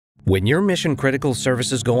When your mission-critical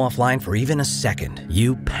services go offline for even a second,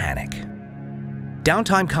 you panic.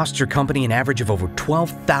 Downtime costs your company an average of over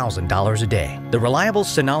 $12,000 a day. The reliable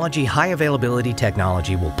Synology high-availability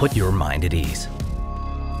technology will put your mind at ease.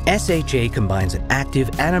 SHA combines an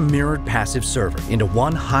active and a mirrored passive server into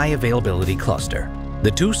one high-availability cluster.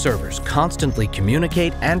 The two servers constantly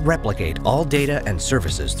communicate and replicate all data and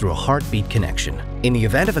services through a heartbeat connection. In the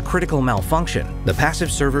event of a critical malfunction, the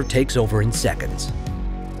passive server takes over in seconds.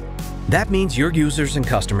 That means your users and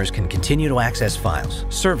customers can continue to access files,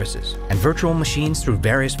 services, and virtual machines through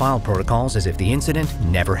various file protocols as if the incident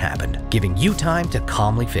never happened, giving you time to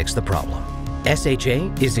calmly fix the problem.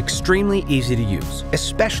 SHA is extremely easy to use,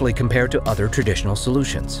 especially compared to other traditional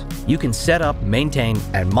solutions. You can set up, maintain,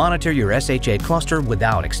 and monitor your SHA cluster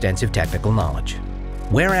without extensive technical knowledge.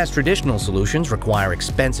 Whereas traditional solutions require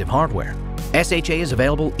expensive hardware, SHA is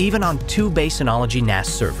available even on two base Synology NAS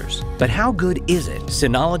servers. But how good is it?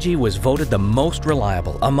 Synology was voted the most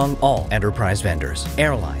reliable among all enterprise vendors.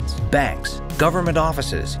 Airlines, banks, government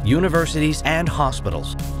offices, universities, and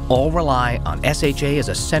hospitals all rely on SHA as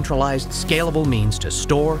a centralized, scalable means to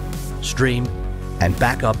store, stream, and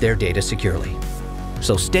back up their data securely.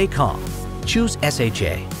 So stay calm. Choose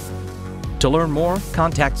SHA. To learn more,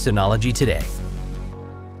 contact Synology today.